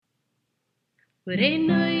But ain't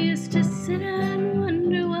no use to sit and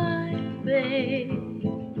wonder why, babe,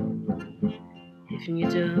 if you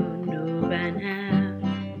don't know by now.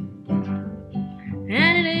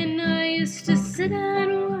 And it ain't no use to sit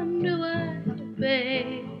and wonder why,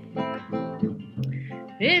 babe,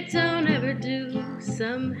 it don't ever do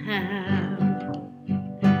somehow.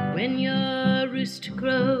 When your rooster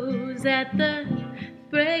crows at the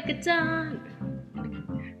break of dawn,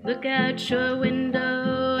 look out your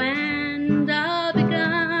window and I'll be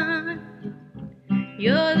gone.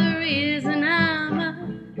 You're the reason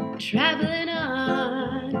I'm traveling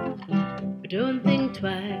on. But don't think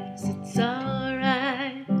twice, it's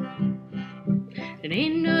alright. It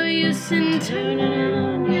ain't no use in turning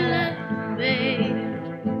on your light, babe,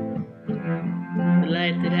 the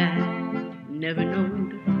light that I never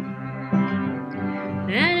knowed.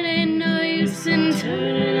 And it ain't no use in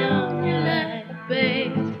turning on your light,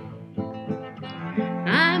 babe,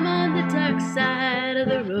 I'm on the dark side of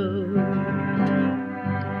the road.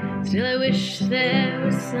 Still I wish there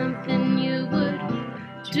was something you would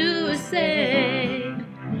do or say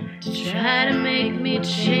to try to make me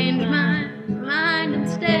change my mind and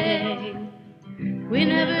stay. We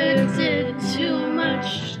never did too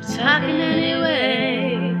much talking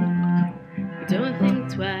anyway. Don't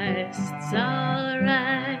think twice, it's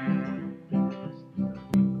alright.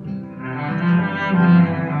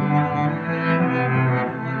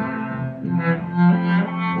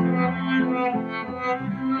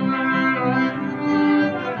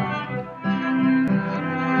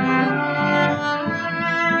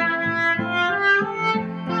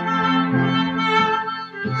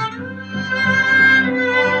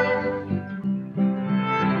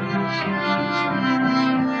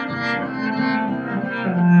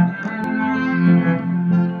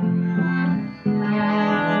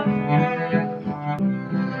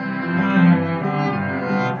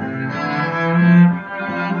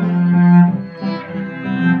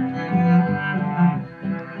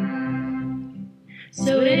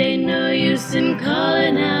 So it ain't no use in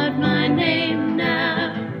calling out my name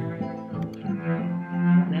now,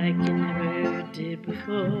 like you never did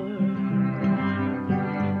before.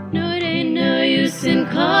 No, it ain't no use in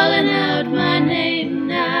calling out my name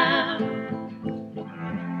now.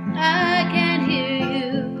 I can't hear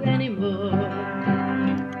you anymore.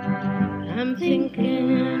 I'm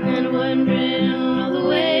thinking and wondering all the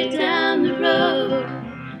way down the road.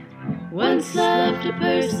 Once loved a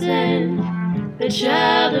person, the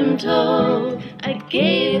child I'm told. I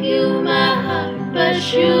gave you my heart,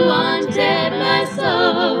 but you wanted my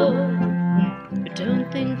soul. But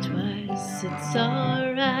don't think twice, it's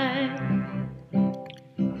alright.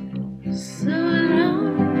 So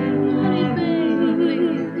long, honey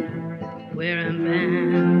baby, where I'm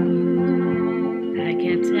bound, I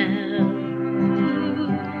can't tell.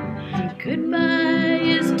 Goodbye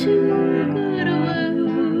is too good a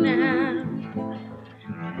word now,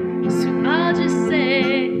 so I'll just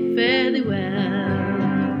say fairly well.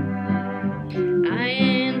 I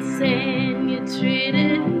ain't saying you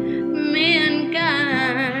treated me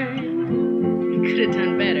unkind, you could have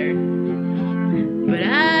done better, but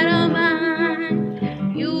I don't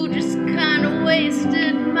mind. You just kinda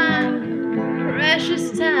wasted my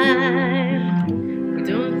precious time.